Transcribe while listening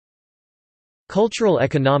Cultural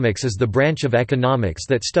economics is the branch of economics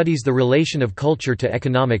that studies the relation of culture to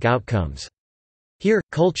economic outcomes. Here,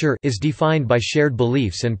 culture is defined by shared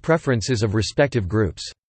beliefs and preferences of respective groups.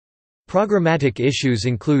 Programmatic issues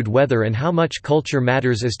include whether and how much culture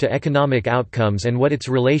matters as to economic outcomes and what its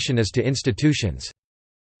relation is to institutions.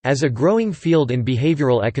 As a growing field in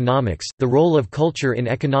behavioral economics, the role of culture in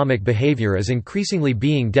economic behavior is increasingly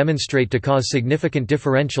being demonstrated to cause significant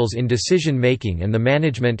differentials in decision-making and the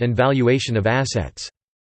management and valuation of assets.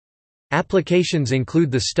 Applications include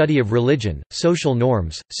the study of religion, social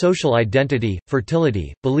norms, social identity,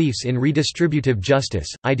 fertility, beliefs in redistributive justice,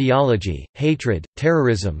 ideology, hatred,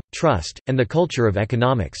 terrorism, trust, and the culture of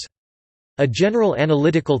economics. A general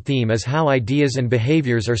analytical theme is how ideas and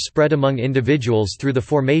behaviors are spread among individuals through the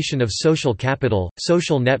formation of social capital,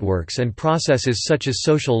 social networks and processes such as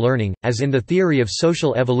social learning, as in the theory of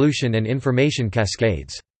social evolution and information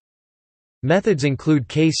cascades. Methods include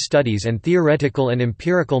case studies and theoretical and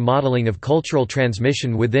empirical modeling of cultural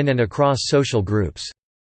transmission within and across social groups.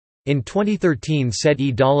 In 2013, Said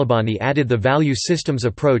E. Dalabani added the value systems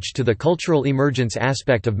approach to the cultural emergence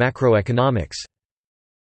aspect of macroeconomics.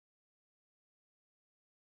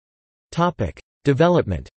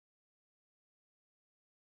 Development.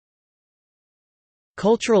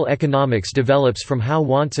 Cultural economics develops from how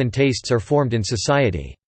wants and tastes are formed in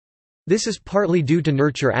society. This is partly due to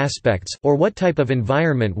nurture aspects, or what type of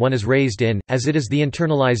environment one is raised in, as it is the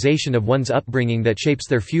internalization of one's upbringing that shapes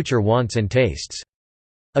their future wants and tastes.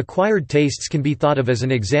 Acquired tastes can be thought of as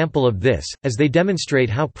an example of this, as they demonstrate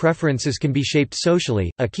how preferences can be shaped socially,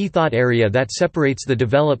 a key thought area that separates the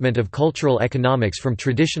development of cultural economics from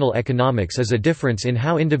traditional economics is a difference in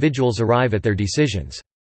how individuals arrive at their decisions.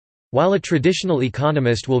 While a traditional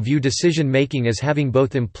economist will view decision-making as having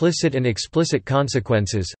both implicit and explicit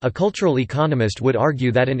consequences, a cultural economist would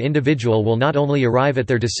argue that an individual will not only arrive at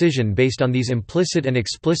their decision based on these implicit and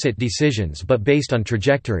explicit decisions but based on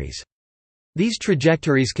trajectories. These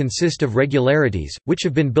trajectories consist of regularities, which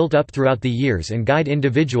have been built up throughout the years and guide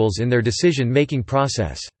individuals in their decision-making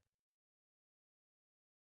process.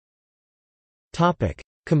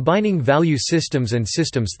 Combining value systems and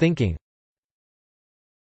systems thinking.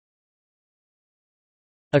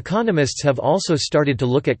 Economists have also started to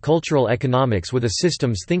look at cultural economics with a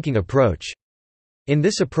systems thinking approach. In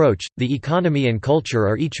this approach, the economy and culture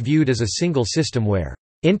are each viewed as a single system where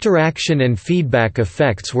interaction and feedback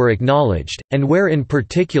effects were acknowledged, and where in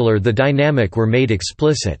particular the dynamic were made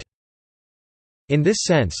explicit. In this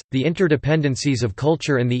sense, the interdependencies of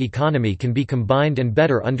culture and the economy can be combined and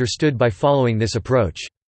better understood by following this approach.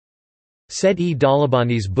 Said E.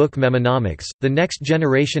 Dalabani's book Memonomics, The Next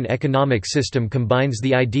Generation Economic System combines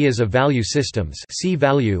the ideas of value systems, see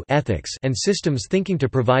value ethics, and systems thinking to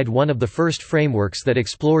provide one of the first frameworks that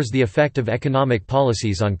explores the effect of economic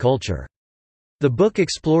policies on culture. The book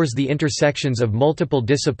explores the intersections of multiple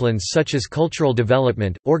disciplines such as cultural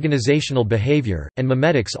development, organizational behavior, and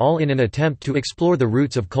memetics, all in an attempt to explore the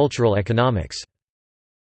roots of cultural economics.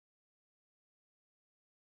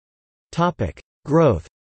 Growth.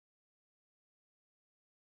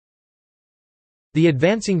 The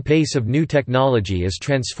advancing pace of new technology is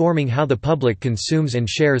transforming how the public consumes and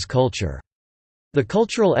shares culture. The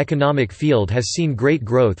cultural economic field has seen great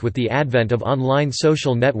growth with the advent of online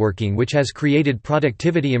social networking, which has created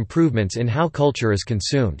productivity improvements in how culture is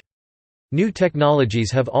consumed. New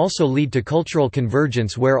technologies have also led to cultural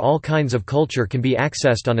convergence where all kinds of culture can be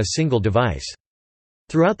accessed on a single device.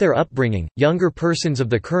 Throughout their upbringing, younger persons of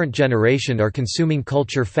the current generation are consuming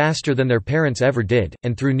culture faster than their parents ever did,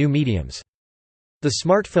 and through new mediums. The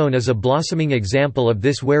smartphone is a blossoming example of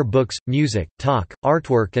this, where books, music, talk,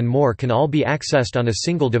 artwork and more can all be accessed on a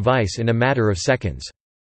single device in a matter of seconds.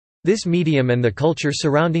 This medium and the culture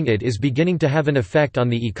surrounding it is beginning to have an effect on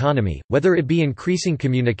the economy, whether it be increasing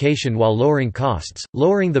communication while lowering costs,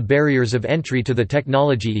 lowering the barriers of entry to the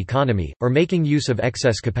technology economy, or making use of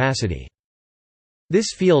excess capacity.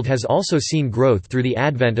 This field has also seen growth through the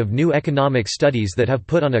advent of new economic studies that have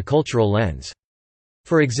put on a cultural lens.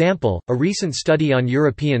 For example, a recent study on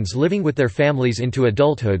Europeans living with their families into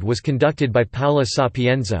adulthood was conducted by Paola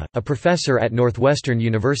Sapienza, a professor at Northwestern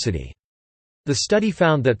University. The study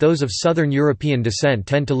found that those of Southern European descent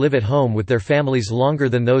tend to live at home with their families longer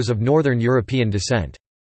than those of Northern European descent.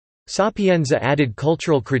 Sapienza added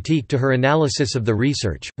cultural critique to her analysis of the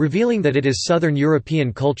research, revealing that it is Southern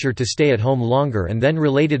European culture to stay at home longer, and then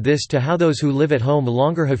related this to how those who live at home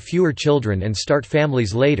longer have fewer children and start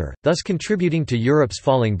families later, thus contributing to Europe's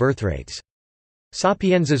falling birth rates.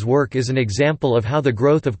 Sapienza's work is an example of how the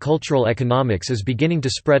growth of cultural economics is beginning to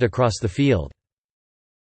spread across the field.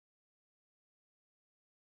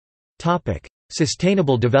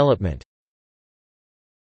 Sustainable development.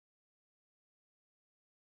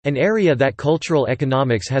 An area that cultural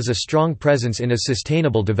economics has a strong presence in is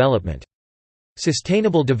sustainable development.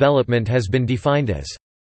 Sustainable development has been defined as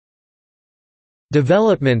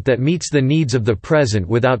development that meets the needs of the present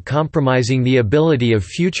without compromising the ability of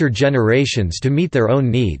future generations to meet their own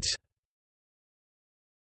needs.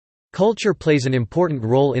 Culture plays an important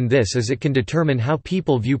role in this as it can determine how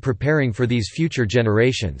people view preparing for these future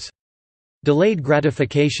generations. Delayed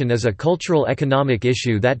gratification is a cultural economic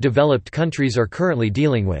issue that developed countries are currently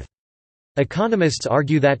dealing with. Economists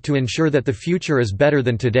argue that to ensure that the future is better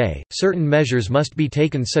than today, certain measures must be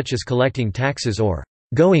taken such as collecting taxes or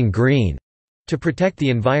going green to protect the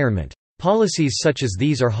environment. Policies such as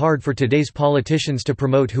these are hard for today's politicians to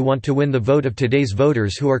promote who want to win the vote of today's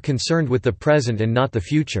voters who are concerned with the present and not the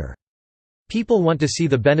future. People want to see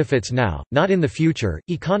the benefits now, not in the future.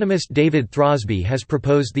 Economist David Throsby has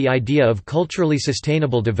proposed the idea of culturally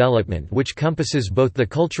sustainable development, which compasses both the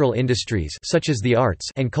cultural industries such as the arts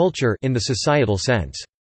and culture in the societal sense.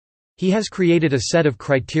 He has created a set of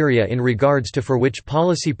criteria in regards to for which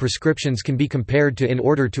policy prescriptions can be compared to in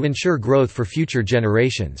order to ensure growth for future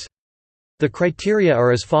generations. The criteria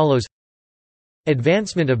are as follows.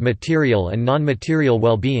 Advancement of material and non-material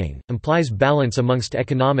well-being, implies balance amongst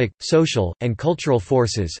economic, social, and cultural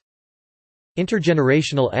forces.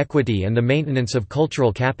 Intergenerational equity and the maintenance of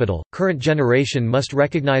cultural capital, current generation must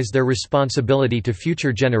recognize their responsibility to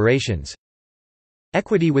future generations.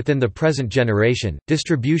 Equity within the present generation,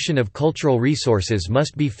 distribution of cultural resources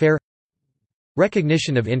must be fair.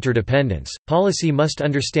 Recognition of interdependence, policy must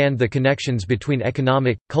understand the connections between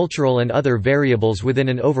economic, cultural and other variables within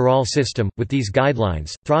an overall system. With these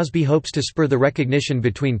guidelines, Throsby hopes to spur the recognition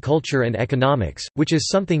between culture and economics, which is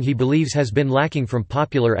something he believes has been lacking from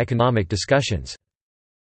popular economic discussions.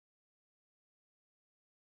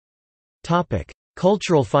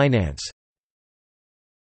 Cultural finance.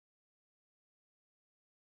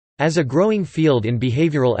 As a growing field in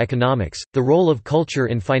behavioral economics, the role of culture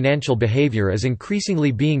in financial behavior is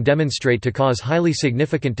increasingly being demonstrated to cause highly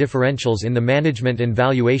significant differentials in the management and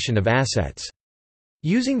valuation of assets.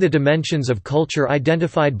 Using the dimensions of culture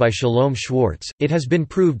identified by Shalom Schwartz, it has been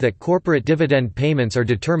proved that corporate dividend payments are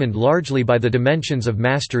determined largely by the dimensions of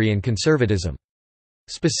mastery and conservatism.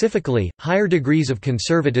 Specifically, higher degrees of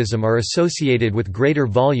conservatism are associated with greater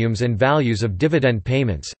volumes and values of dividend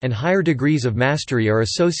payments, and higher degrees of mastery are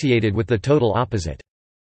associated with the total opposite.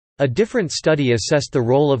 A different study assessed the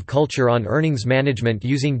role of culture on earnings management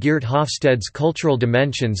using Geert Hofstede's cultural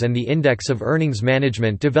dimensions and the Index of Earnings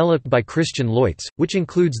Management developed by Christian Leutz, which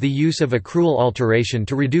includes the use of accrual alteration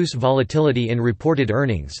to reduce volatility in reported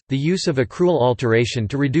earnings, the use of accrual alteration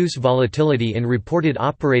to reduce volatility in reported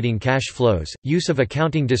operating cash flows, use of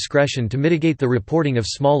accounting discretion to mitigate the reporting of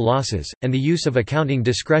small losses, and the use of accounting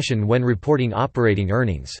discretion when reporting operating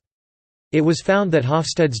earnings. It was found that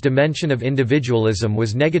Hofstede's dimension of individualism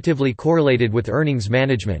was negatively correlated with earnings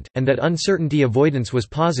management, and that uncertainty avoidance was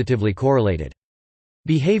positively correlated.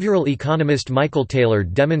 Behavioral economist Michael Taylor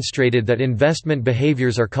demonstrated that investment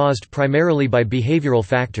behaviors are caused primarily by behavioral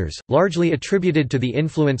factors, largely attributed to the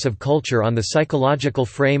influence of culture on the psychological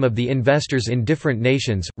frame of the investors in different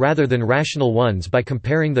nations, rather than rational ones. By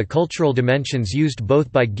comparing the cultural dimensions used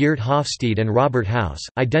both by Geert Hofstede and Robert House,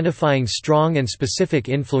 identifying strong and specific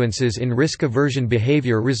influences in risk-aversion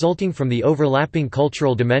behavior resulting from the overlapping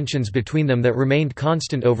cultural dimensions between them that remained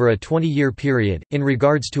constant over a 20-year period. In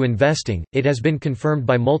regards to investing, it has been confirmed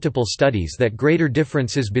by multiple studies that greater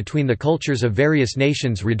differences between the cultures of various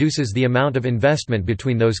nations reduces the amount of investment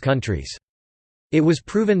between those countries. It was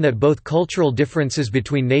proven that both cultural differences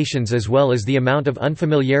between nations as well as the amount of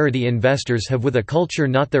unfamiliarity investors have with a culture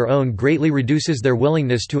not their own greatly reduces their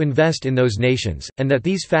willingness to invest in those nations, and that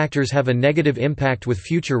these factors have a negative impact with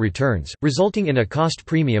future returns, resulting in a cost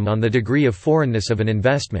premium on the degree of foreignness of an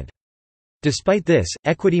investment. Despite this,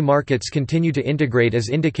 equity markets continue to integrate as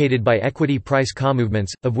indicated by equity price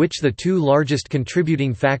co-movements, of which the two largest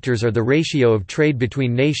contributing factors are the ratio of trade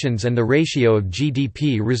between nations and the ratio of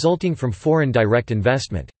GDP resulting from foreign direct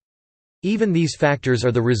investment. Even these factors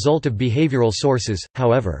are the result of behavioral sources,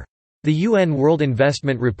 however. The UN World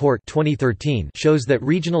Investment Report 2013 shows that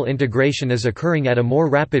regional integration is occurring at a more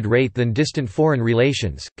rapid rate than distant foreign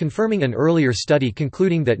relations, confirming an earlier study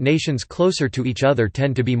concluding that nations closer to each other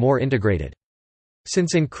tend to be more integrated.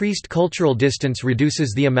 Since increased cultural distance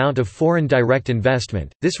reduces the amount of foreign direct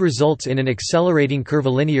investment, this results in an accelerating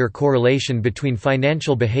curvilinear correlation between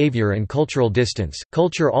financial behavior and cultural distance.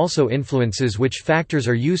 Culture also influences which factors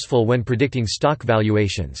are useful when predicting stock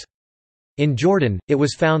valuations. In Jordan, it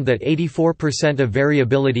was found that 84% of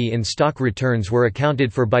variability in stock returns were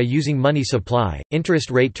accounted for by using money supply, interest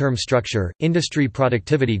rate term structure, industry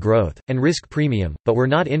productivity growth, and risk premium, but were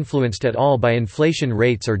not influenced at all by inflation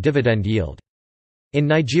rates or dividend yield. In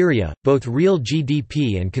Nigeria, both real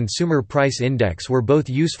GDP and consumer price index were both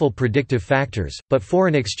useful predictive factors, but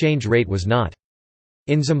foreign exchange rate was not.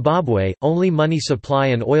 In Zimbabwe, only money supply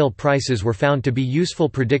and oil prices were found to be useful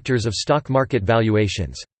predictors of stock market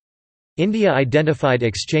valuations. India identified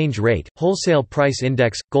exchange rate, wholesale price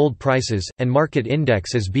index, gold prices, and market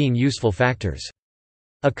index as being useful factors.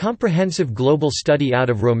 A comprehensive global study out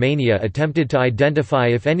of Romania attempted to identify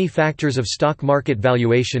if any factors of stock market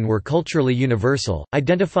valuation were culturally universal,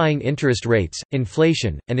 identifying interest rates,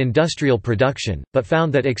 inflation, and industrial production, but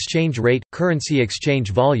found that exchange rate, currency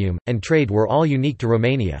exchange volume, and trade were all unique to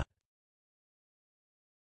Romania.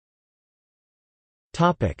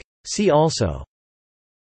 See also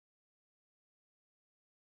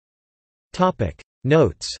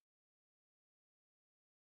Notes.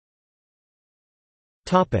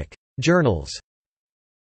 Journals.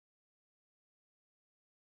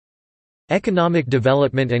 Economic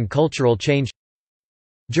Development and Cultural Change.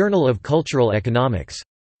 Journal of Cultural Economics.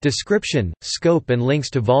 Description, scope and links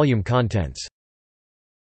to volume contents.